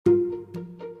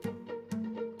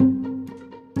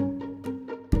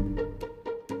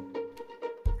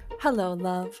Hello,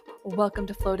 love. Welcome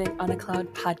to Floating on a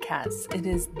Cloud podcast. It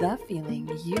is the feeling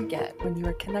you get when you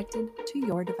are connected to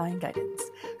your divine guidance.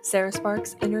 Sarah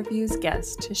Sparks interviews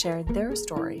guests to share their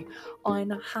story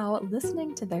on how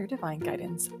listening to their divine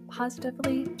guidance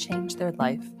positively changed their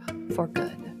life for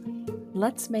good.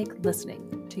 Let's make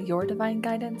listening to your divine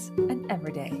guidance an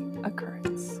everyday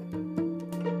occurrence.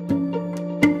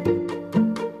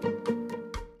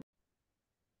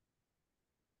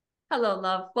 Hello,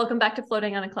 love. Welcome back to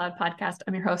Floating on a Cloud podcast.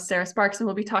 I'm your host, Sarah Sparks, and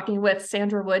we'll be talking with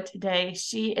Sandra Wood today.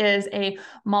 She is a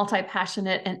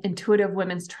multi-passionate and intuitive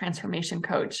women's transformation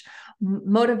coach,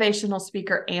 motivational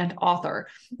speaker, and author.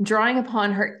 Drawing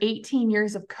upon her 18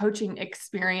 years of coaching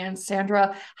experience,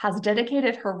 Sandra has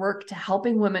dedicated her work to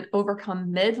helping women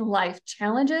overcome midlife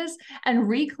challenges and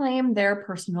reclaim their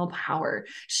personal power.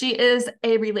 She is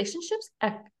a relationships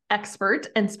expert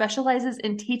and specializes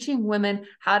in teaching women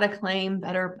how to claim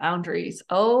better boundaries.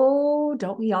 Oh,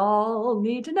 don't we all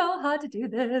need to know how to do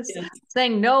this? Yes.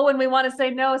 Saying no when we want to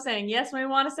say no, saying yes when we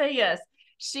want to say yes.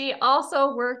 She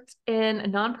also worked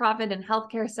in nonprofit and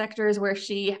healthcare sectors where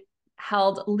she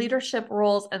held leadership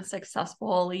roles and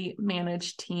successfully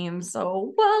managed teams.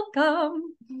 So welcome.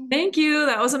 Thank you.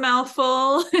 That was a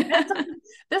mouthful.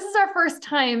 This is our first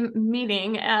time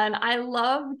meeting, and I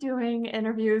love doing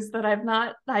interviews that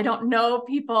I don't know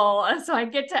people. So I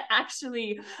get to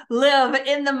actually live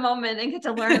in the moment and get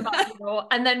to learn about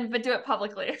you but do it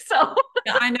publicly. So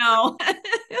yeah, I know.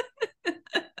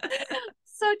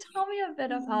 So tell me a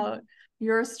bit about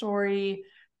your story,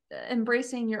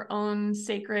 embracing your own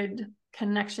sacred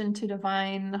connection to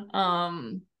divine,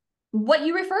 what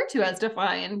you refer to as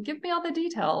divine. Give me all the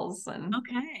details.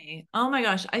 Okay. Oh my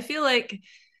gosh. I think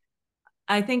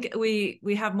we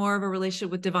have more of a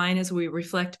relationship with divine as we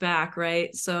reflect back,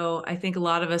 right? So I think a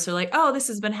lot of us are like, oh, this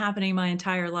has been happening my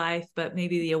entire life, but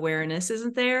maybe the awareness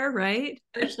isn't there, right?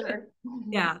 For sure.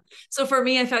 Yeah. So for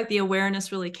me, I felt the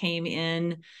awareness really came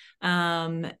in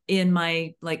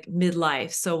my like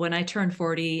midlife. So when I turned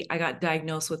 40, I got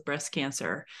diagnosed with breast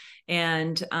cancer.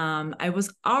 And I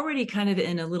was already kind of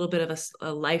in a little bit of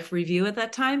a life review at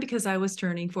that time because I was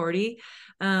turning 40.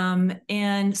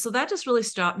 And so that just really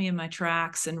stopped me in my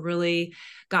tracks and really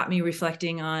got me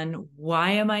reflecting on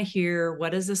why am I here?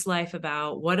 What is this life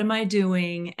about? What am I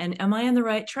doing? And am I on the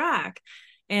right track?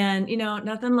 And,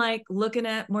 nothing like looking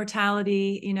at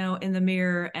mortality, in the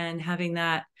mirror and having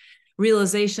that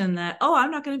realization that, oh, I'm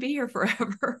not going to be here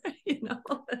forever,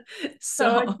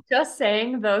 So just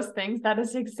saying those things, that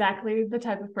is exactly the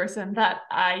type of person that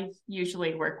I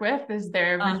usually work with, is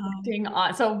they're reflecting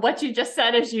on. So what you just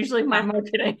said is usually my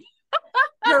marketing.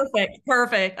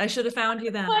 Perfect. I should have found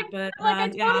you then. I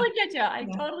totally get you. I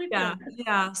totally do.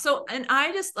 Yeah. So, and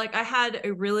I just I had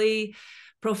a really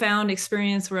profound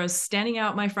experience where I was standing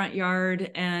out in my front yard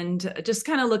and just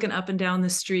kind of looking up and down the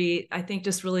street. I think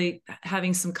just really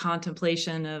having some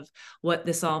contemplation of what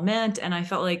this all meant. And I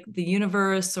felt like the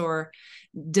universe or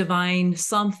divine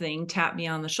something tapped me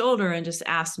on the shoulder and just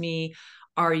asked me,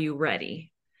 are you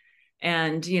ready?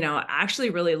 And, I actually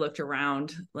really looked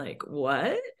around like,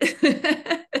 what?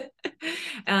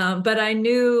 But I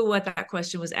knew what that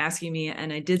question was asking me,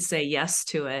 and I did say yes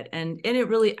to it. And it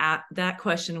really, that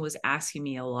question was asking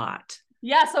me a lot.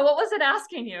 Yeah. So what was it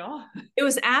asking you? It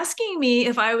was asking me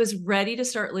if I was ready to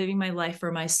start living my life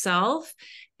for myself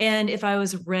and if I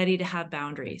was ready to have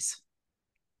boundaries.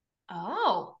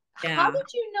 Oh, yeah. How did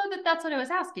you know that that's what it was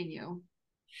asking you?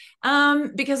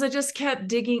 Because I just kept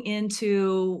digging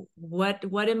into what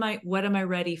am I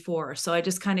ready for? So I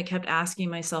just kind of kept asking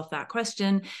myself that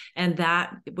question. And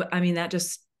that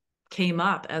just came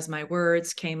up as my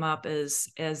words came up as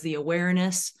the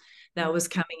awareness that was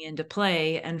coming into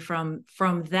play. And from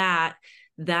that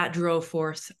drove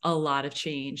forth a lot of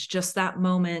change, just that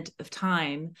moment of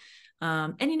time.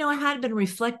 And, I had been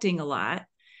reflecting a lot.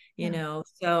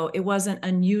 So it wasn't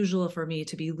unusual for me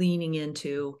to be leaning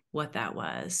into what that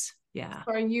was. Yeah.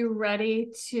 Are you ready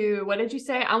to, what did you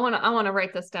say? I want to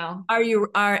write this down.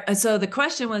 So the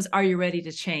question was, are you ready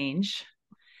to change?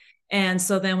 And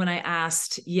so then when I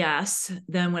asked yes,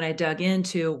 then when I dug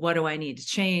into what do I need to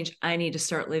change, I need to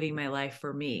start living my life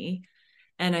for me.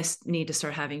 And I need to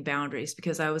start having boundaries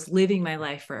because I was living my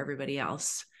life for everybody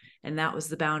else. And that was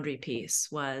the boundary piece,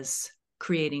 was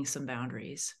creating some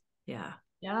boundaries. Yeah.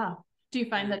 Yeah. Do you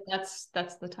find that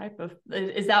that's the type of,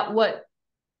 is that what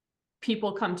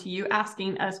people come to you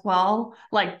asking as well?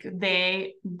 Like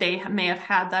they may have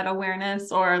had that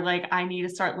awareness, or like, I need to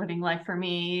start living life for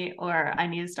me, or I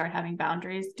need to start having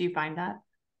boundaries. Do you find that?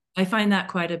 I find that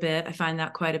quite a bit. I find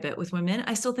that quite a bit with women.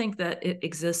 I still think that it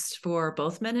exists for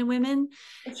both men and women.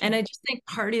 Sure. And I just think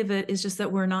part of it is just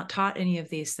that we're not taught any of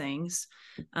these things.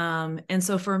 And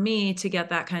so for me to get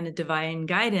that kind of divine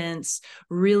guidance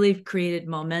really created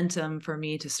momentum for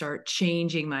me to start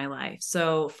changing my life.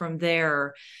 So from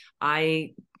there,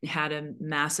 I had a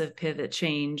massive pivot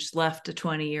change, left a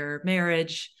 20-year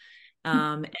marriage,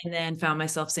 and then found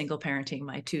myself single parenting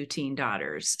my 2 teen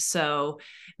daughters. So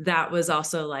that was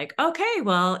also like, okay,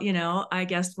 well, I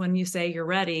guess when you say you're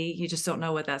ready, you just don't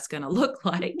know what that's going to look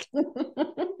like.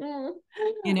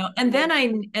 And then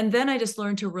I just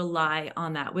learned to rely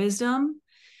on that wisdom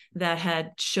that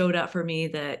had showed up for me,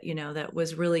 that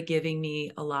was really giving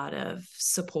me a lot of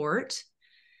support.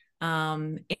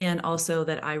 And also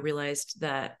that I realized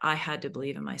that I had to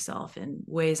believe in myself in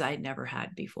ways I'd never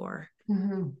had before.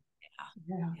 Mm-hmm. Yeah.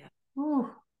 Yeah.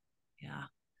 Yeah.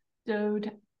 So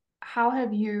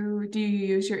do you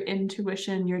use your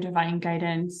intuition, your divine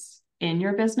guidance in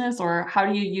your business, or how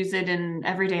do you use it in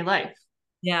everyday life?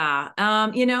 Yeah.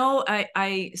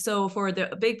 So for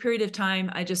a big period of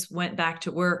time, I just went back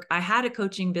to work. I had a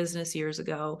coaching business years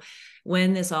ago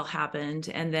when this all happened,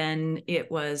 and then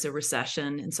it was a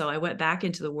recession. And so I went back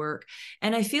into the work,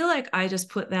 and I feel like I just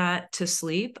put that to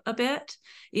sleep a bit,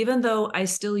 even though I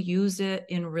still use it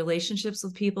in relationships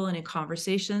with people and in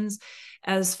conversations.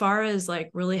 As far as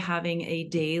like really having a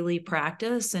daily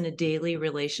practice and a daily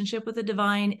relationship with the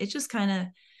divine, it just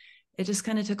kind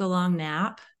of took a long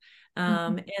nap.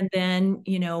 And then,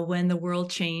 when the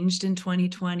world changed in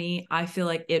 2020, I feel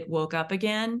like it woke up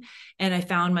again. And I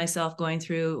found myself going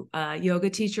through yoga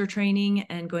teacher training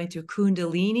and going through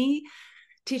Kundalini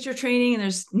teacher training. And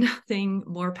there's nothing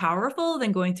more powerful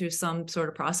than going through some sort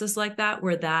of process like that,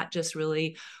 where that just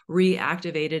really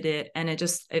reactivated it. And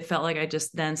it felt like I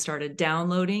just then started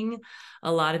downloading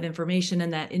a lot of information,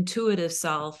 and that intuitive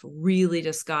self really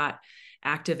just got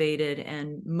activated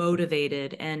and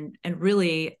motivated. And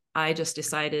really, I just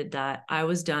decided that I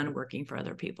was done working for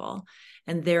other people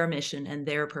and their mission and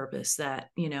their purpose. That,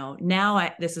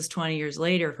 now this is 20 years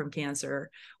later from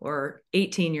cancer, or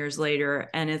 18 years later.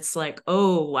 And it's like,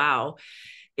 oh, wow,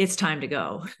 it's time to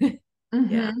go.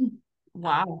 Yeah.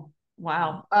 Wow.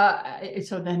 Wow.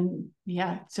 So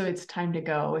it's time to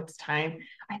go. It's time.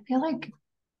 I feel like,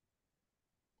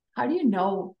 how do you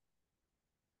know,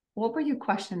 what were you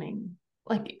questioning?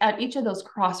 Like at each of those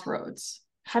crossroads,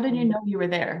 how did you know you were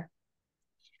there?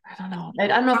 I don't know. I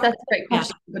don't know if that's the right Yeah.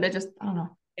 question, but I don't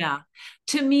know. Yeah.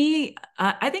 To me,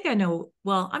 I think I know,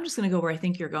 well, I'm just going to go where I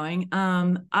think you're going.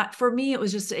 For me, it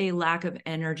was just a lack of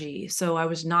energy. So I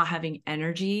was not having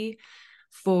energy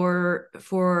for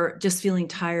just feeling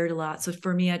tired a lot. So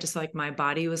for me, I just like my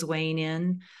body was weighing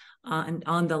in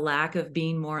on the lack of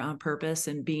being more on purpose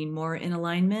and being more in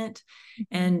alignment.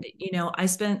 And, I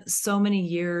spent so many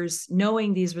years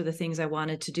knowing these were the things I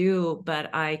wanted to do,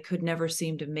 but I could never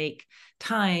seem to make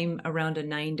time around a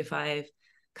 9 to 5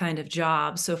 kind of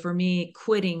job. So for me,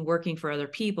 quitting working for other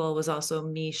people was also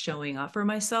me showing up for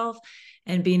myself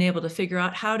and being able to figure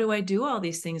out, how do I do all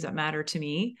these things that matter to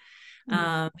me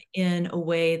in a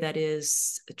way that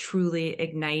is truly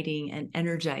igniting and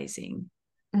energizing.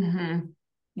 Mm-hmm.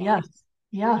 Yes.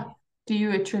 Yeah. Do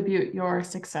you attribute your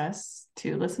success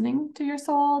to listening to your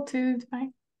soul, to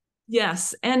divine?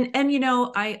 Yes. And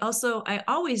I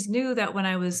always knew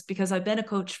that because I've been a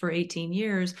coach for 18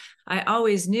 years, I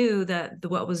always knew that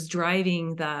what was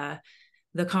driving the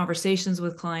conversations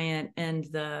with client and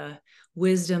the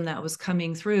wisdom that was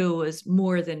coming through was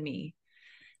more than me.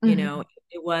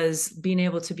 It was being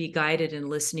able to be guided and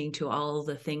listening to all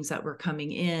the things that were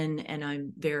coming in. And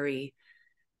I'm very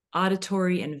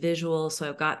auditory and visual. So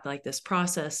I've got like this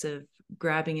process of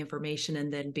grabbing information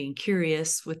and then being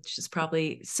curious, which is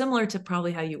probably similar to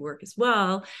probably how you work as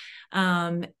well.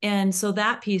 And so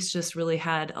that piece just really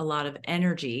had a lot of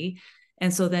energy.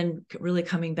 And so then really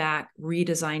coming back,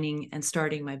 redesigning and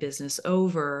starting my business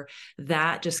over,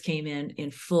 that just came in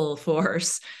full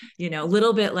force, a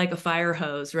little bit like a fire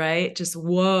hose, right? Just,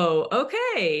 whoa,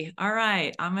 okay, all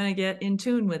right, I'm going to get in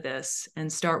tune with this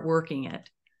and start working it.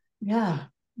 Yeah.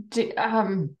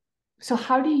 So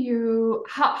how do you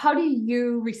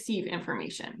receive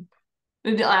information?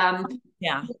 Yeah.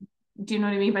 Do you know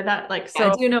what I mean by that? Like, I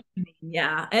so do know what you mean.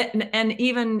 Yeah. And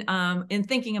even in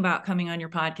thinking about coming on your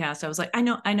podcast, I was like, I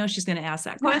know she's going to ask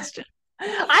that question.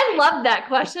 I love that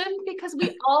question because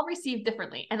we all receive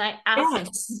differently. And I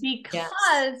ask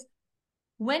because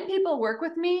when people work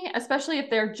with me, especially if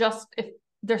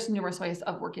there's numerous ways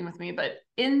of working with me, but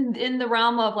in the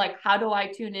realm of like, how do I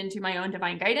tune into my own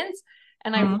divine guidance?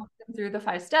 And I walk them through the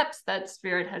 5 steps that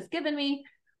spirit has given me.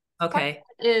 Okay.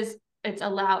 Is it's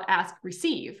allow, ask,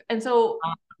 receive. And so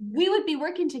we would be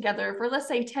working together for, let's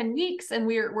say, 10 weeks, and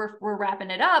we're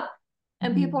wrapping it up.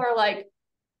 And people are like,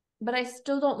 but I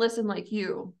still don't listen like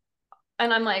you.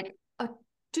 And I'm like,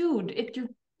 dude, if you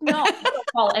no, I don't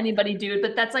call anybody dude,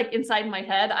 but that's like inside my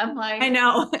head. I'm like, I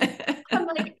know. I'm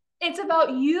like, it's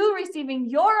about you receiving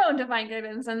your own divine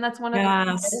guidance. And that's one of the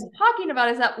things Yes. I'm talking about,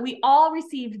 is that we all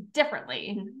receive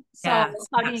differently. So Yes.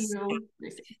 how do Yes. you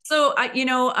receive? So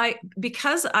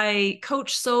because I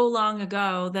coached so long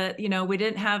ago that, we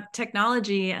didn't have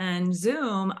technology and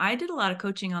Zoom, I did a lot of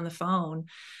coaching on the phone.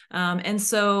 And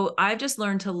so I've just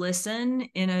learned to listen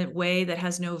in a way that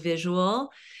has no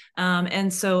visual.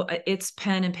 And so it's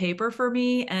pen and paper for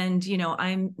me. And,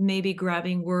 I'm maybe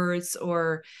grabbing words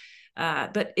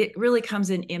but it really comes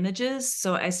in images.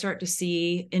 So I start to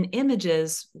see in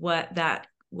images what that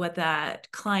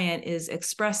client is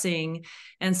expressing.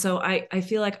 And so I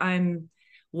feel like I'm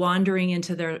wandering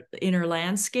into their inner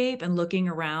landscape and looking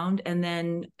around, and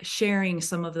then sharing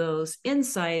some of those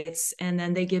insights, and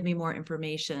then they give me more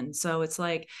information. So it's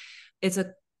like, it's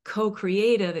a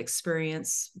co-creative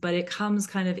experience, but it comes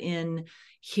kind of in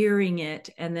hearing it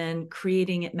and then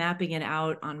creating it, mapping it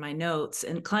out on my notes.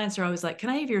 And clients are always like, can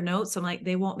I have your notes? I'm like,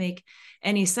 they won't make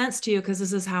any sense to you because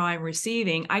this is how I'm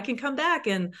receiving. I can come back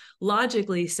and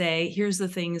logically say, here's the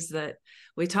things that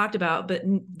we talked about, but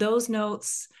those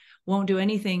notes won't do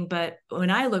anything. But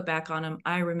when I look back on them,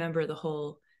 I remember the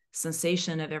whole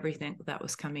sensation of everything that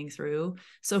was coming through.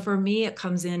 So for me, it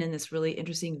comes in this really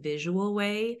interesting visual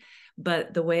way,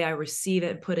 but the way I receive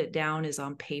it and put it down is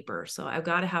on paper. So I've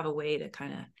got to have a way to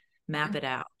kind of map it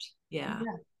out. Yeah.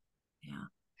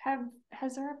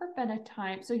 Has there ever been a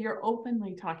time, so you're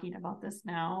openly talking about this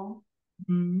now,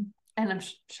 Mm-hmm. and I'm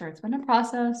sure it's been a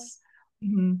process.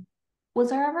 Mm-hmm. Was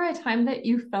there ever a time that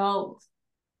you felt,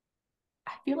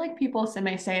 I feel like people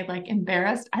may say like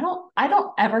embarrassed. I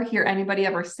don't ever hear anybody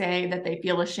ever say that they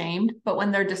feel ashamed, but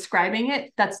when they're describing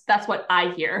it, that's what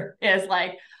I hear, is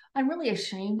like, I'm really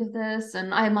ashamed of this.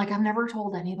 And I'm like, I've never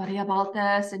told anybody about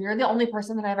this. And you're the only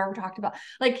person that I've ever talked about.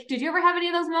 Like, did you ever have any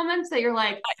of those moments that you're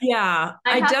like, Yeah,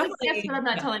 I I have definitely, to guess, but I'm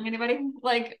not telling anybody?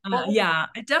 Like, yeah,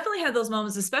 I definitely had those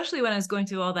moments, especially when I was going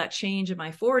through all that change in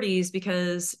my 40s,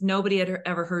 because nobody had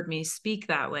ever heard me speak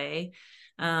that way.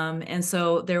 And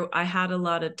so I had a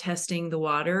lot of testing the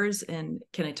waters, and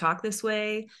can I talk this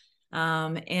way?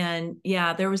 And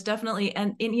yeah, there was definitely,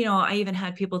 and I even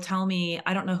had people tell me,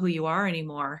 I don't know who you are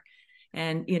anymore.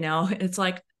 And, it's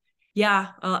like, yeah,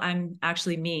 well, I'm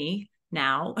actually me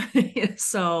now.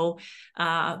 So,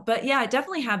 but yeah, I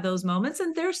definitely have those moments.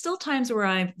 And there's still times where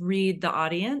I read the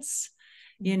audience,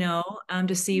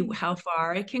 to see how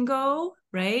far I can go.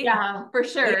 Right. yeah, for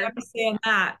What do you sure. have to say on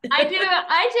that? I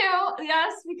do.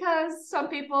 Yes, because some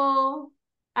people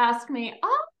ask me,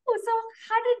 "Oh, so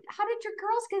how did your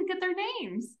girls get their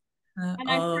names?" And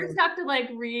I Oh, first have to like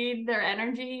read their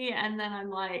energy, and then I'm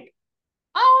like,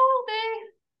 "Oh,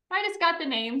 I just got the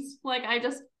names." Like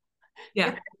if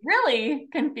yeah. I really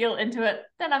can feel into it,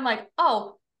 then I'm like,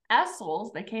 "Oh, as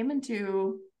souls, they came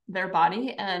into their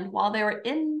body, and while they were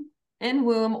in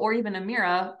womb, or even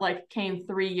Amira, like came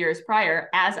 3 years prior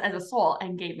as a soul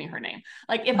and gave me her name."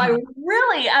 Like if I Uh-huh.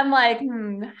 really, I'm like,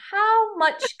 how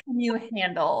much can you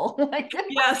handle? Like,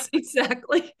 Yes,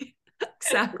 exactly.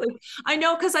 Exactly. I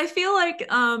know, because I feel like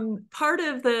part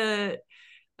of the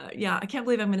yeah, I can't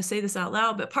believe I'm going to say this out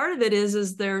loud, but part of it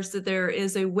is there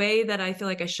is a way that I feel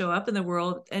like I show up in the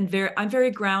world, and I'm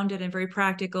very grounded and very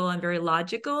practical and very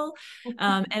logical.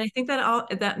 And I think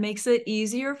that makes it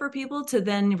easier for people to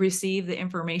then receive the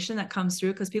information that comes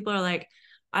through, because people are like,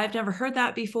 I've never heard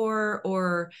that before,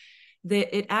 or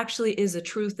that it actually is a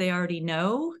truth they already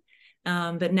know.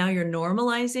 But now you're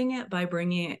normalizing it by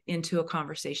bringing it into a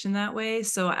conversation that way.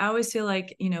 So I always feel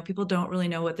like, people don't really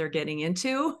know what they're getting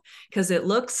into because it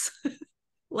looks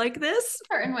like this.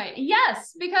 certain way.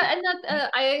 Yes, because and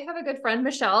that I have a good friend,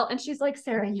 Michelle, and she's like,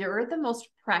 Sarah, you're the most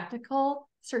practical,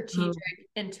 strategic,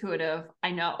 intuitive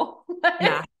I know.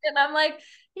 Yeah. And I'm like,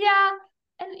 yeah.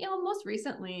 And most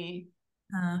recently,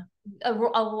 Uh,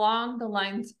 along the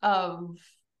lines of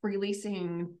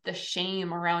releasing the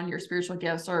shame around your spiritual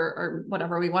gifts, or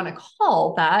whatever we want to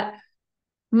call that,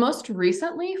 most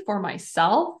recently for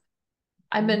myself,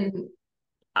 I've been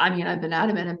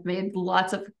adamant. I've made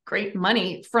lots of great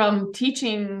money from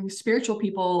teaching spiritual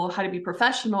people how to be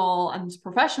professional, and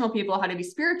professional people how to be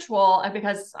spiritual,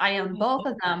 because I am both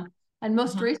of them. And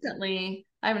most recently,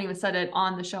 I haven't even said it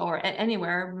on the show or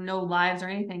anywhere, no lives or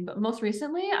anything, but most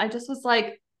recently, I just was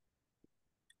like,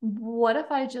 what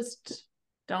if I just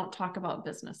don't talk about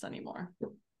business anymore?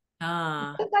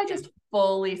 What if I yeah. just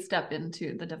fully step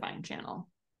into the divine channel?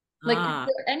 Like, is Ah,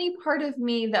 there any part of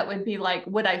me that would be like,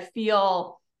 would I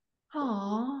feel,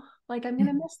 oh, like I'm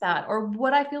gonna miss that, or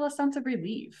would I feel a sense of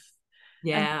relief? And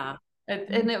yeah.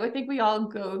 I think we all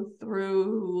go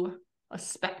through a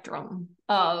spectrum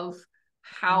of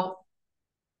how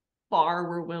far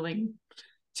we're willing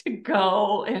to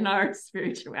go in our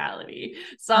spirituality.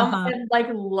 Some Uh-huh. like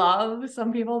love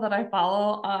some people that I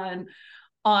follow on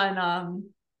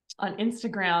on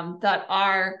Instagram that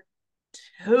are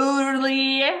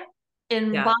totally Yeah.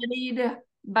 embodied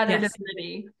by their Yes.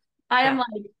 divinity. I am Yeah.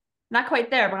 like not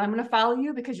quite there, but I'm going to follow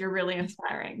you because you're really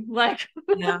inspiring. Like,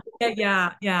 Yeah. Yeah.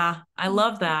 Yeah. Yeah. I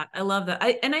love that. I love that.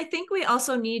 And I think we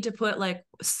also need to put like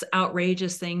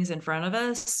outrageous things in front of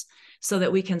us so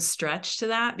that we can stretch to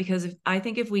that. Because I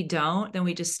think if we don't, then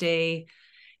we just stay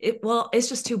well, it's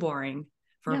just too boring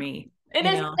for yeah, me, it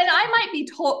you is. know? And I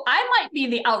might be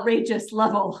the outrageous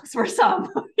level for some,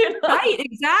 you know? Right,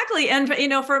 exactly. And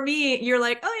for me, you're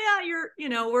like, oh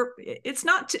yeah, it's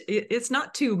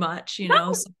not too much,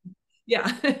 So,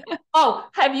 yeah. Oh,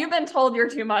 have you been told you're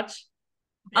too much?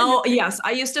 Oh, yes.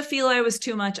 I used to feel I was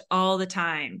too much all the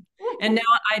time. And now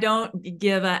I don't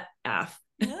give a F.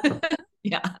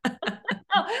 Yeah.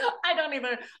 Oh, I don't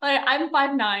either. Like, I'm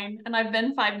 5'9", and I've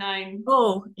been 5'9"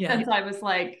 Oh, yeah. since I was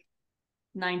like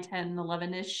 9, 10,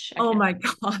 11-ish. I Oh can't. my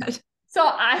God. So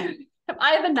I've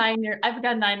got a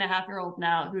 9.5-year-old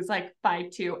now who's like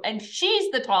 5'2", and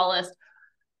she's the tallest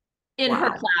in her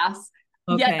Wow. class.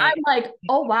 Yet Okay. I'm like,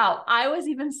 oh wow, I was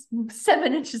even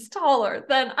 7 inches taller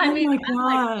than, I Oh mean, my I'm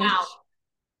like, wow. gosh.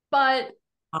 But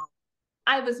Oh,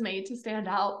 I was made to stand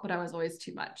out, but I was always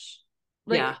too much.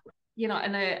 Like, yeah.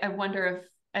 and I wonder if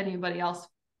anybody else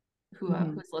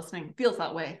Mhm. who's listening feels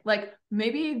that way. Like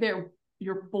maybe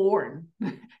you're born,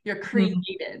 you're Mhm.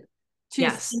 created to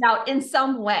Yes. stand out in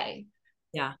some way,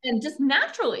 Yeah. and just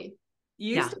naturally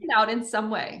you Yeah. stand out in some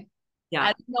way. I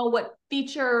Yeah. don't know what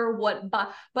feature,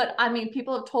 but I mean,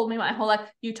 people have told me my whole life,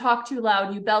 you talk too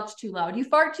loud, you belch too loud, you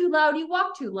fart too loud, you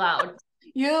walk too loud.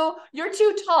 You're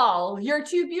too tall, you're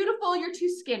too beautiful, you're too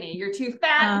skinny, you're too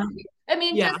fat. Uh, I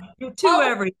mean, yeah. just To all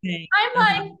everything. I'm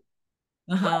Uh-huh. like,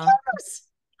 who Uh-huh.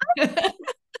 cares?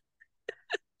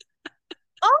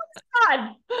 Oh God.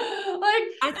 Like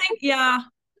I think, yeah.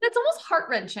 it's almost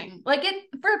heart-wrenching. Like it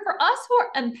for us who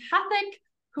are empathic,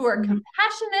 who are Mhm.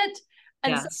 compassionate,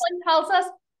 and Yes. someone tells us,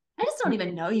 I just don't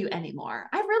even know you anymore.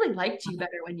 I really liked you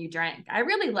better when you drank. I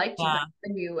really liked you better Yeah.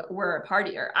 when you were a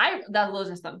partier. Those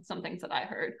are some things that I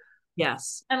heard.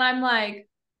 Yes. And I'm like,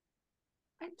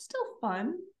 I'm still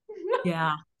fun.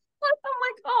 Yeah. I'm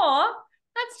like, oh,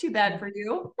 that's too bad for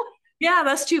you. Yeah,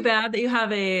 that's too bad that you have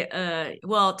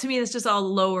well, to me it's just all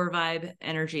lower vibe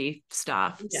energy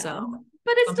stuff. Yeah. So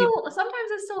But some people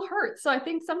sometimes it still hurts. So I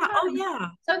think oh yeah.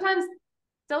 sometimes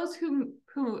those who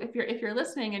if you're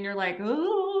listening and you're like,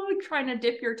 oh, trying to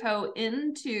dip your toe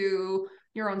into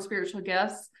your own spiritual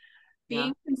gifts, Yeah.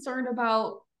 being concerned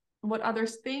about what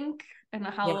others think and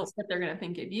Yes. what they're going to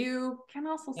think of you can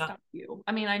also Yeah. stop you.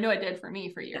 I mean, I know it did for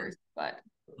me for Yeah. years, but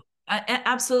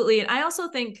Absolutely. And I also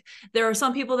think there are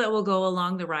some people that will go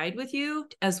along the ride with you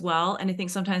as well. And I think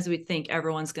sometimes we think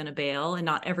everyone's going to bail and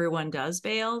not everyone does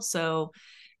bail. So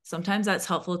sometimes that's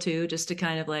helpful too, just to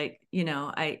kind of like,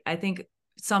 I think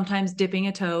sometimes dipping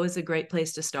a toe is a great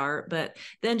place to start, but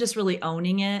then just really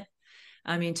owning it.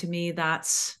 I mean, to me,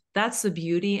 that's the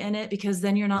beauty in it because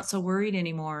then you're not so worried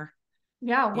anymore.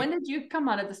 yeah, Yeah. when did you come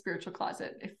out of the spiritual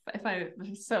closet? If I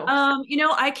so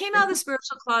I came out of the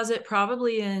spiritual closet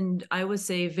probably I would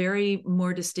say very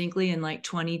more distinctly in like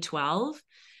 2012.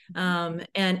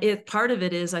 And part of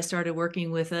it is I started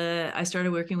working with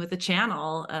a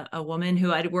channel, a woman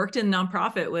who I'd worked in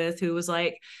nonprofit with, who was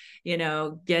like,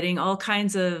 getting all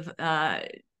kinds of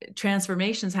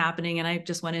transformations happening. And I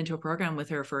just went into a program with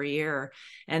her for a year.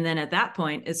 And then at that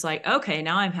point, it's like, okay,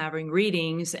 now I'm having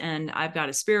readings and I've got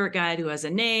a spirit guide who has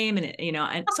a name and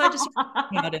so I just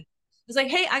it's like,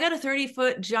 hey, I got a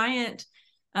 30-foot giant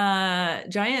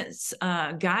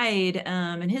guide,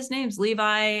 and his name's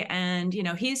Levi, and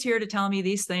he's here to tell me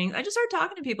these things. I just started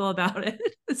talking to people about it.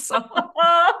 So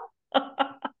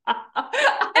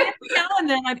and every now and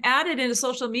then I've added into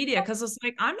social media because it's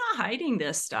like I'm not hiding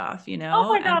this stuff, Oh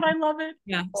my and God, I love it.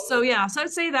 so I'd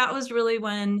say that was really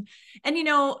when. And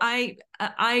I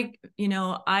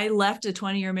left a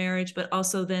 20-year marriage, but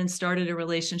also then started a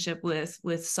relationship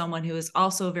with someone who is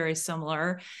also very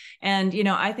similar. And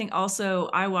I think also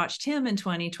I watched him in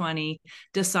 2020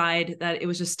 decide that it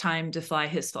was just time to fly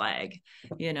his flag.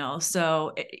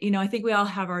 So I think we all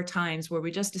have our times where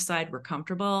we just decide we're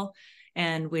comfortable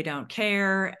and we don't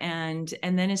care. And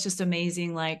then it's just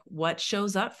amazing, like what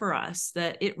shows up for us,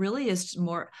 that it really is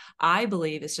more, I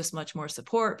believe it's just much more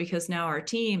support, because now our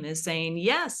team is saying,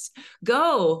 yes,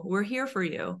 go, we're here for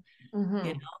you. Mm-hmm.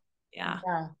 You know? Yeah.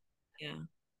 Yeah. Yeah.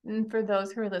 And for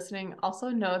those who are listening, also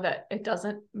know that it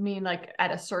doesn't mean like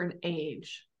at a certain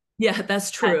age. Yeah, that's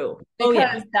And true. because Oh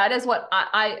yeah. that is what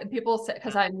I people say,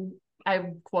 because I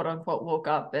quote unquote woke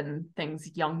up and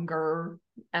things younger.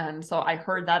 And so I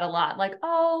heard that a lot, like,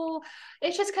 oh,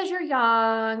 it's just because you're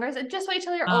young, or is it just wait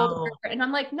till you're older? Oh, And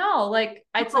I'm like, no, like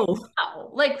it's like, oh,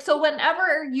 no. Like, so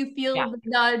whenever you yeah. feel the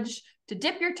nudge to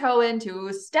dip your toe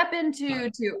into, step into,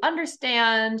 to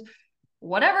understand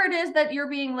whatever it is that you're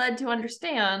being led to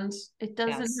understand, it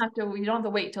doesn't Yes. have to, you don't have to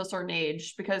wait till a certain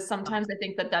age, because sometimes I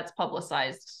think that that's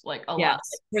publicized like a lot. Yes.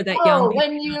 For that young Oh, people.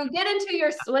 when you get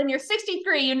into when you're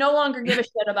 63, you no longer give a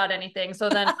shit about anything.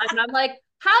 So then I'm like,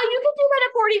 how you can do that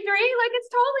at 43? Like it's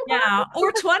totally Yeah,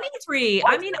 or fine. 23. Or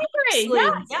I mean, 23, honestly,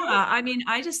 yes. yeah. I mean,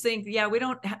 I just think, yeah, we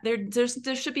don't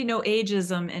there should be no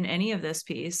ageism in any of this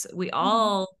piece. We Mhm.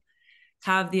 all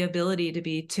have the ability to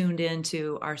be tuned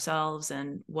into ourselves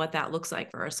and what that looks like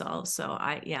for ourselves. So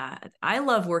I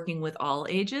love working with all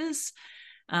ages,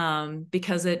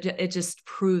 because it just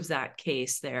proves that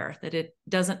case there, that it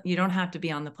doesn't, you don't have to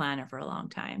be on the planet for a long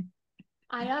time.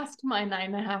 I asked my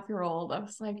 9.5-year-old, I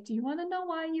was like, do you want to know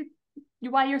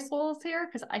why your soul is here?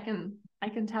 Because I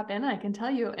can tap in and I can tell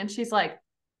you. And she's like,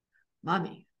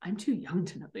 Mommy, I'm too young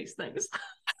to know these things.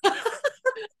 And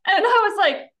I was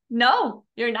like, no,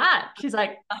 you're not. She's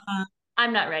like,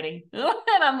 I'm not ready. And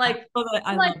I'm like,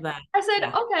 I like, love that. I said,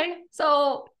 Yeah. okay.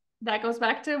 So that goes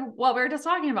back to what we were just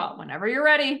talking about. Whenever you're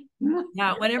ready.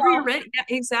 Yeah, whenever you're ready. Yeah,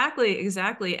 exactly,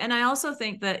 exactly. And I also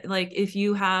think that, like, if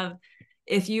you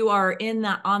are in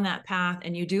that, on that path,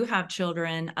 and you do have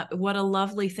children, what a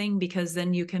lovely thing, because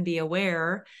then you can be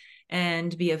aware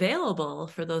and be available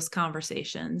for those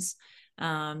conversations.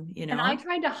 And I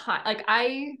tried to hide, like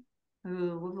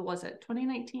what was it?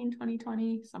 2019,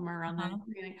 2020, somewhere around there.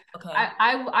 Okay.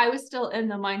 I was still in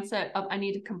the mindset of I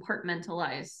need to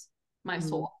compartmentalize my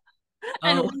soul.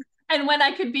 And Oh. and when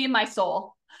I could be my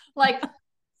soul. Like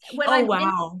when Oh, I'm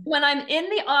wow. in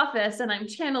the office and I'm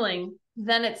channeling,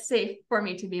 then it's safe for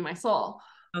me to be my soul.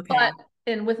 But Okay.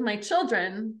 and with my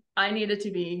children, I needed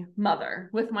to be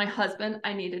mother. With my husband,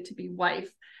 I needed to be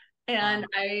wife. And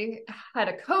I had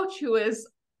a coach who was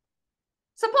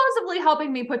supposedly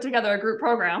helping me put together a group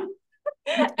program.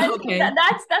 And Okay.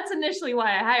 that's initially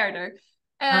why I hired her.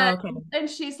 And Okay. and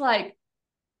she's like,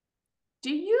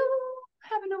 do you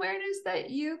have an awareness that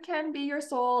you can be your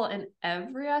soul in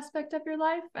every aspect of your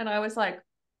life? And I was like,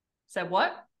 said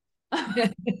what?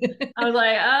 I was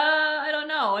like, I don't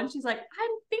know. And she's like,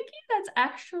 I'm thinking that's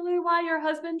actually why your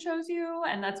husband chose you,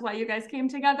 and that's why you guys came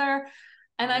together.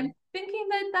 And I'm thinking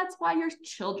that that's why your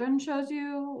children chose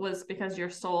you, was because your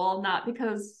soul, not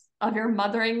because of your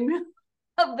mothering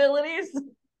abilities.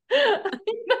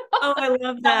 Oh, I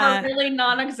love That were that. really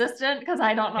non-existent, because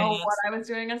I don't know what Yes. I was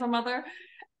doing as a mother.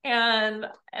 And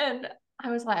I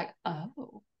was like,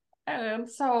 oh. And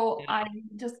so Yeah. I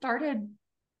just started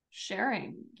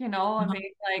sharing, I Uh-huh.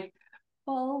 mean, like,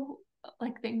 well,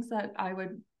 like things that I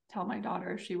would tell my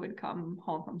daughter. She would come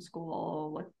home from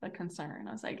school with the concern.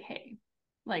 I was like, hey,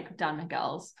 like Don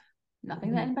Miguel's,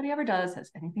 nothing that Mhm. anybody ever does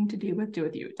has anything to do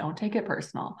with you. Don't take it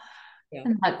personal. Yeah.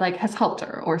 And that like has helped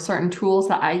her. Or certain tools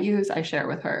that I use, I share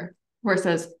with her.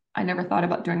 Versus I never thought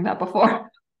about doing that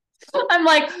before. I'm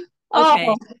like, oh,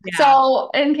 Okay. Yeah. so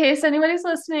in case anybody's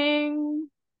listening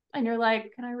and you're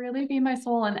like, can I really be my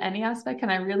soul in any aspect?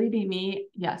 Can I really be me?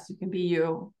 Yes, you can be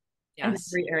you in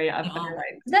Yes. every area of No. your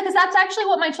life. Because that's actually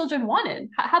what my children wanted.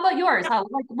 How about yours? How,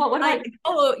 like, what about you?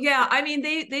 Oh yeah, I mean,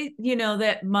 they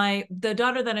that the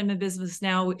daughter that I'm in business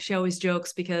now, she always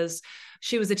jokes, because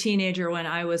she was a teenager when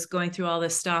I was going through all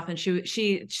this stuff, and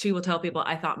she will tell people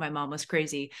I thought my mom was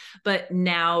crazy, but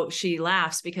now she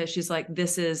laughs, because she's like,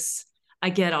 this is, I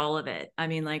get all of it. I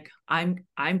mean, like, I'm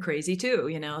crazy too,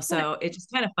 so it's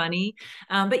just kind of funny.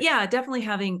 But yeah, definitely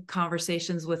having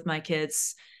conversations with my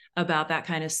kids about that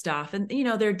kind of stuff, and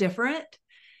they're different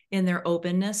in their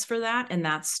openness for that. And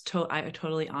I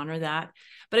totally honor that.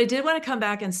 But I did want to come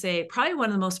back and say, probably one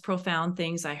of the most profound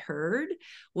things I heard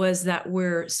was that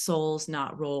we're souls,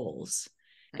 not roles.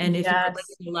 And if you're Yes.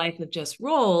 living a life of just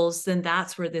roles, then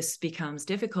that's where this becomes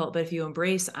difficult. But if you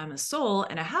embrace, I'm a soul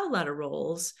and I have a lot of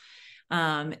roles,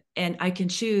 and I can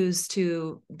choose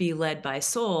to be led by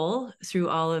soul through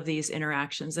all of these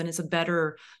interactions. And it's a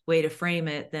better way to frame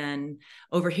it than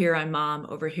over here, I'm mom,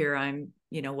 over here, I'm,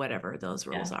 whatever those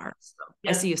roles Yes. are. So I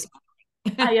Yes. see you.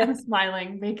 I am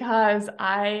smiling because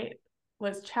I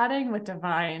was chatting with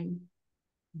Divine.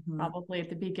 probably at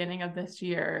the beginning of this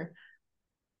year.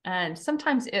 And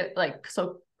sometimes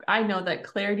so I know that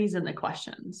clarity is in the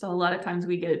question. So a lot of times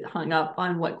we get hung up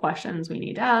on what questions we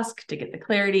need to ask to get the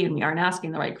clarity, and we aren't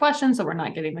asking the right questions. So we're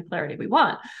not getting the clarity we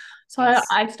want. So yes.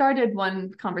 I started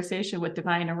one conversation with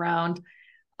Divine around,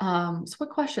 so what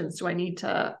questions do I need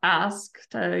to ask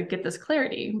to get this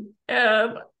clarity?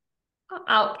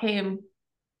 Out came,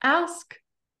 ask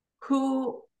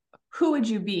who would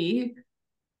you be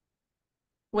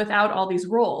without all these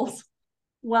roles?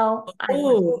 Well,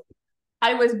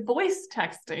 I was voice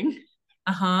texting.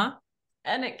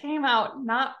 And it came out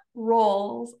not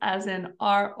roles as in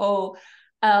ROLES.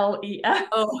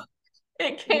 Oh.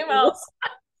 It came out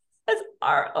as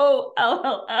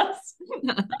ROLLS.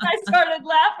 And I started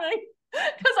laughing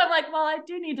because I'm like, well, I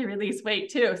do need to release weight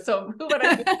too. So who would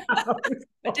I be?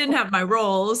 I didn't have my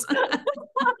roles.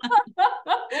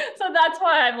 So that's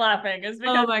why I'm laughing. Is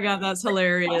because oh my God, that's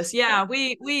hilarious. Yeah,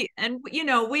 we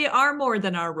are more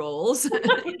than our roles.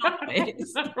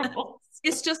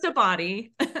 It's just a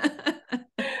body.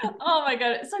 Oh my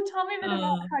God. So tell me a bit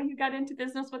about how you got into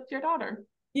business with your daughter.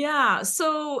 Yeah.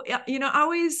 So, I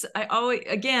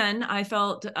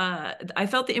felt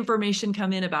the information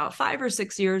come in about 5 or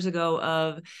 6 years ago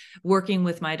of working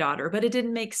with my daughter, but it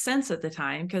didn't make sense at the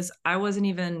time because I wasn't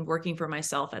even working for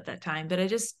myself at that time, but I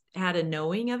just had a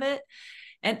knowing of it.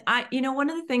 And one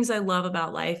of the things I love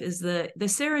about life is the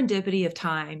serendipity of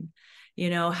time,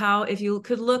 how if you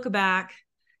could look back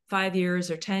 5 years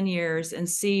or 10 years and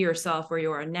see yourself where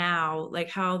you are now, like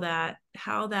how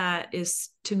that is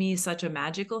to me such a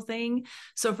magical thing.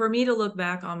 So for me to look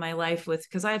back on my life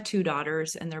because I have 2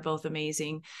 daughters and they're both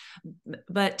amazing,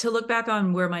 but to look back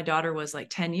on where my daughter was like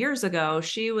 10 years ago,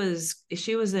 she was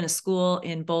in a school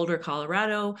in Boulder,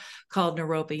 Colorado called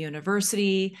Naropa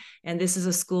University. And this is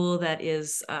a school that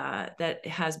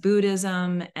has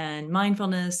Buddhism and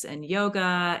mindfulness and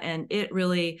yoga. And it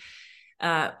really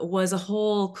was a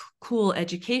whole cool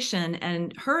education.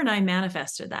 And her and I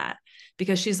manifested that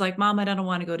because she's like, Mom, I don't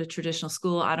want to go to traditional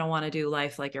school. I don't want to do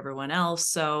life like everyone else.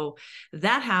 So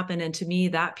that happened. And to me,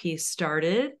 that piece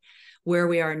started where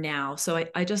we are now. So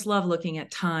I just love looking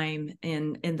at time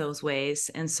in those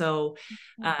ways. And so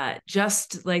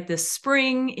just like this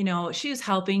spring, she was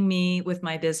helping me with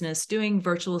my business, doing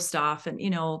virtual stuff and,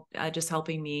 just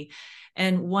helping me.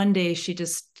 And one day she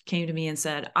just came to me and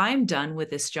said, I'm done with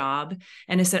this job.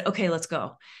 And I said, okay, let's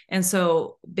go. And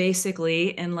so basically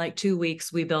in like 2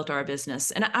 weeks, we built our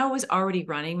business. And I was already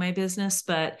running my business,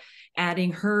 but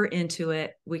adding her into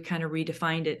it, we kind of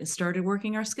redefined it and started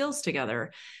working our skills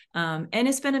together. And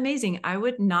it's been amazing. I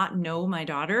would not know my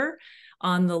daughter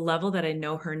on the level that I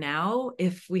know her now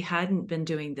if we hadn't been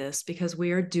doing this, because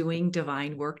we are doing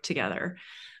divine work together.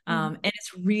 And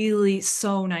it's really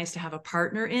so nice to have a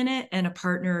partner in it, and a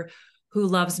partner who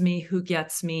loves me, who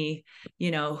gets me,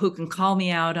 who can call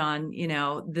me out on,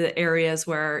 the areas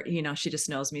where, she just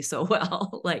knows me so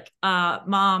well. Like,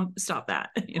 Mom, stop that.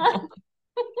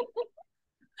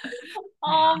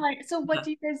 Oh my, so what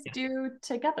do you guys do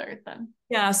together then?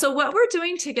 Yeah. So what we're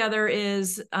doing together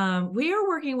is we are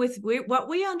working with what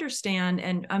we understand.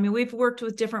 And I mean, we've worked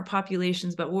with different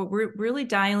populations, but what we're really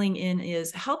dialing in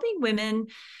is helping women,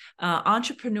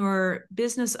 entrepreneur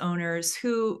business owners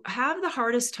who have the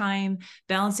hardest time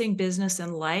balancing business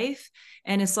and life.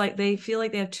 And it's like they feel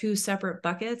like they have 2 separate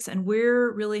buckets. And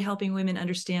we're really helping women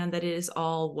understand that it is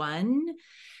all one.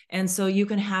 And so you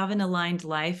can have an aligned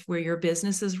life where your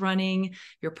business is running,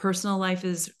 your personal life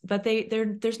is, but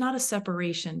there's not a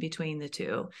separation between the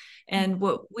two. And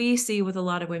what we see with a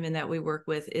lot of women that we work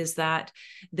with is that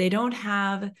they don't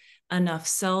have enough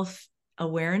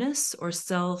self-awareness or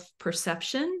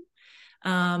self-perception.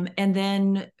 And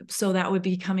then, so that would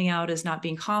be coming out as not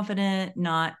being confident,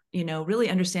 not, really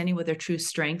understanding what their true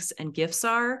strengths and gifts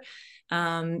are.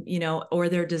 Or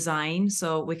their design.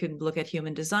 So we could look at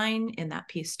human design in that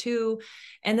piece too.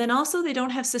 And then also they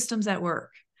don't have systems at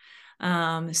work.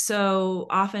 So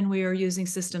often we are using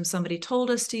systems somebody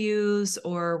told us to use,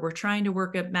 or we're trying to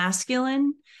work a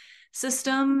masculine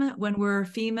system when we're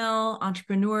female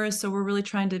entrepreneurs. So we're really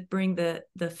trying to bring the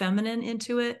feminine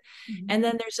into it. And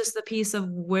then there's just the piece of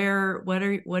what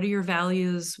are your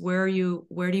values? Where do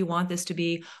you want this to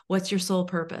be? What's your soul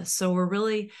purpose? So we're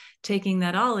really taking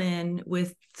that all in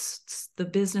with the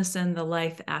business and the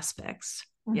life aspects.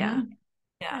 Yeah.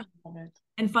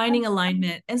 And finding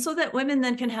alignment. And so that women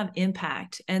then can have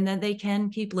impact, and then they can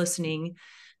keep listening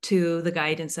to the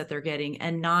guidance that they're getting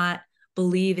and not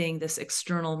believing this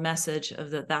external message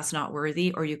of that's not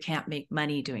worthy, or you can't make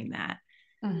money doing that,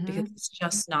 because it's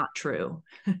just not true.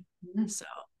 So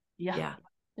yeah.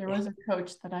 There was a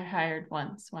coach that I hired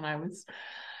once when I was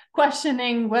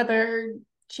questioning whether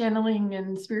channeling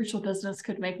and spiritual business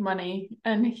could make money.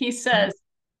 And he says,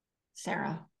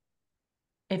 Sarah,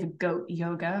 if goat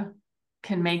yoga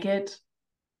can make it,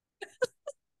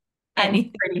 I'm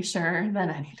Anything. pretty sure that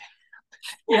anything.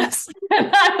 Yes. And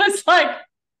I was like,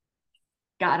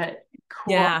 got it.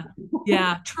 Cool. Yeah.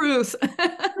 Yeah. Truth.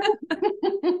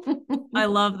 I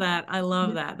love that. I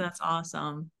love that. That's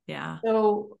awesome. Yeah.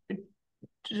 So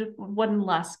just one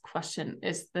last question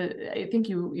is I think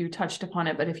you touched upon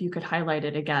it, but if you could highlight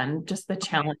it again, just the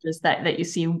challenges that you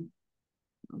see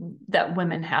that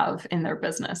women have in their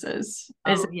businesses.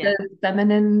 Is it the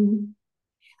feminine?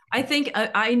 I think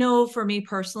I know for me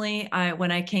personally, when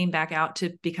I came back out to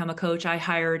become a coach, I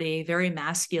hired a very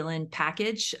masculine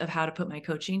package of how to put my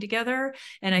coaching together.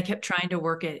 And I kept trying to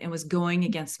work it and was going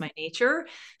against my nature.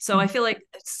 So I feel like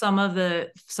some of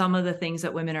the things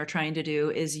that women are trying to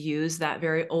do is use that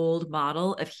very old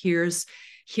model of here's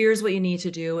what you need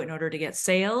to do in order to get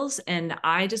sales. And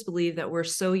I just believe that we're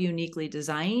so uniquely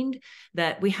designed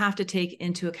that we have to take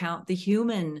into account the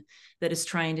human that is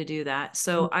trying to do that.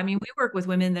 So, I mean, we work with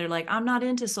women that are like, I'm not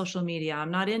into social media.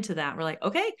 I'm not into that. We're like,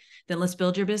 okay, then let's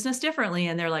build your business differently.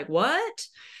 And they're like, what?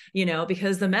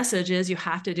 Because the message is you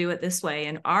have to do it this way.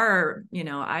 And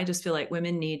I just feel like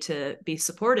women need to be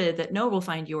supported that no, we'll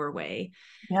find your way.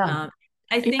 Yeah.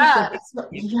 I think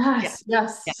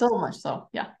yes, so much so.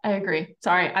 Yeah, I agree.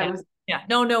 Sorry,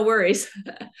 no worries.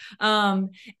 And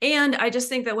I just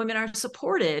think that women are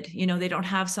supported. They don't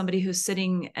have somebody who's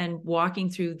sitting and walking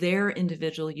through their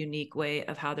individual unique way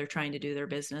of how they're trying to do their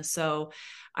business. So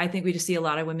I think we just see a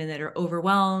lot of women that are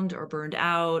overwhelmed or burned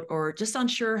out or just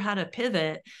unsure how to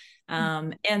pivot.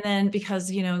 And then because,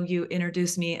 you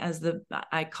introduced me as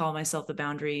I call myself the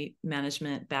boundary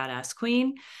management badass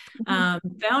queen.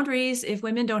 Boundaries, if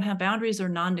women don't have boundaries or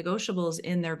non-negotiables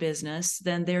in their business,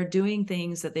 then they're doing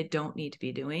things that they don't need to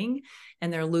be doing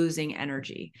and they're losing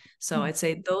energy. So I'd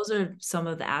say those are some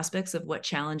of the aspects of what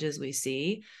challenges we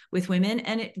see with women.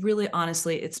 And it really,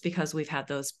 honestly, it's because we've had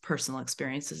those personal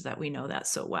experiences that we know that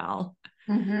so well.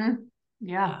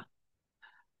 Yeah.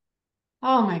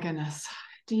 Oh my goodness.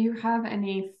 Do you have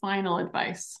any final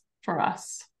advice for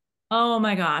us? Oh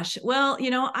my gosh. Well,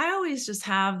 I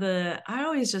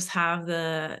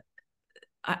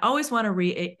always want to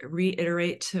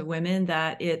reiterate to women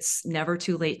that it's never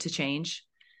too late to change.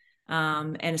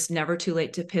 And it's never too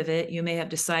late to pivot. You may have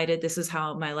decided this is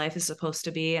how my life is supposed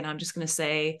to be. And I'm just going to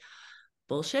say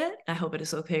bullshit. I hope it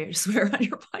is okay to swear on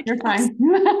your podcast. You're fine.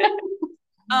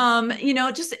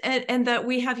 And that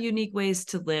we have unique ways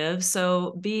to live.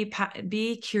 So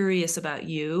be curious about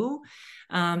you,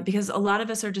 because a lot of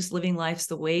us are just living lives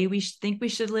the way we think we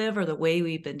should live or the way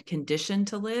we've been conditioned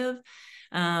to live.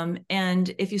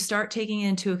 And if you start taking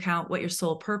into account what your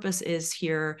sole purpose is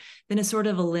here, then it sort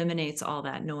of eliminates all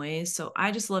that noise. So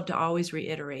I just love to always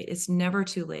reiterate, it's never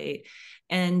too late.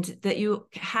 And that you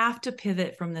have to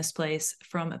pivot from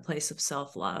a place of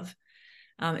self-love.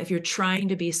 If you're trying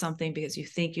to be something because you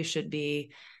think you should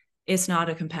be, it's not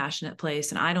a compassionate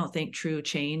place. And I don't think true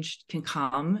change can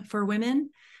come for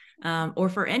women or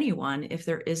for anyone if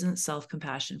there isn't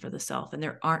self-compassion for the self. And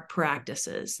there aren't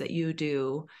practices that you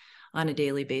do on a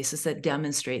daily basis that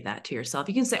demonstrate that to yourself.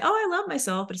 You can say, oh, I love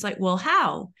myself. But it's like, well,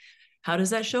 how? How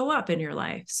does that show up in your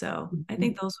life? So I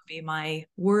think those would be my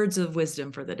words of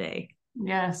wisdom for the day.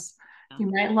 Yes.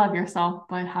 You might love yourself,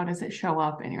 but how does it show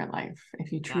up in your life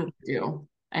if you truly do?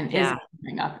 And is it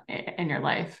coming up in your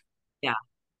life? Yeah.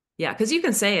 Yeah. Because you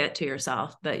can say it to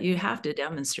yourself, but you have to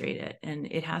demonstrate it. And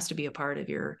it has to be a part of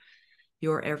your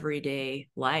everyday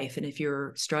life. And if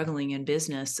you're struggling in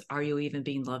business, are you even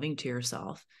being loving to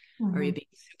yourself? Are you being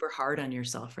super hard on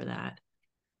yourself for that?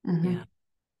 Yeah.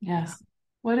 Yes. Yeah.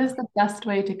 What is the best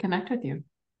way to connect with you?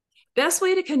 Best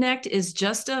way to connect is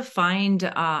just to find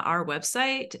our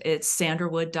website. It's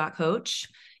sandrawood.coach.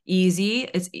 Easy.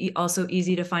 It's also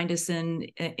easy to find us in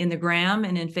the gram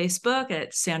and in Facebook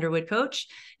at Sandra Wood Coach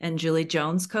and Julie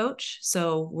Jones Coach.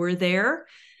 So we're there.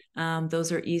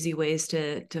 Those are easy ways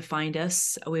to find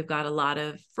us. We've got a lot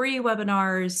of free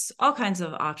webinars, all kinds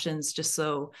of options just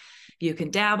so you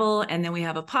can dabble. And then we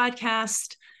have a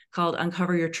podcast called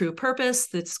Uncover Your True Purpose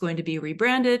that's going to be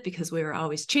rebranded because we are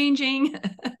always changing.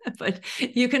 But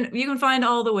you can find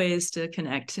all the ways to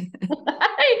connect.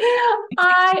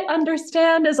 I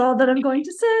understand is all that I'm going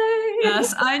to say.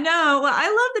 Yes, I know. Well, I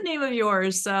love the name of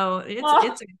yours. So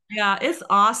it's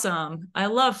awesome. I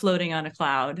love floating on a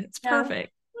cloud. It's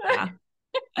perfect. Yeah.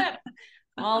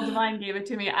 Well, Divine gave it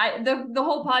to me. The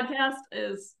whole podcast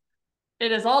is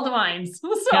all Divine's.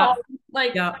 So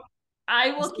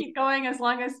I will keep going as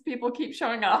long as people keep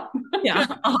showing up. Yeah,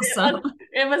 awesome.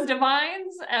 It was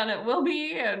Divines, and it will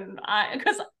be, and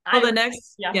the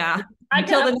next,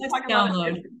 until the next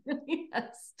download.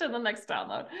 Yes, to the next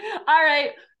download. All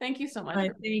right. Thank you so much. All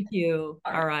right, thank you.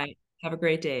 All right. Have a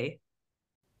great day.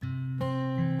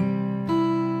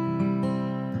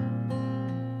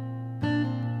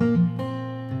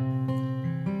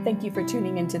 Thank you for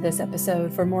tuning into this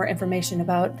episode. For more information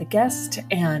about the guest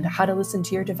and how to listen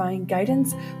to your divine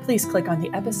guidance, please click on the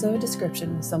episode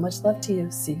description. So much love to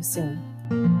you. See you soon.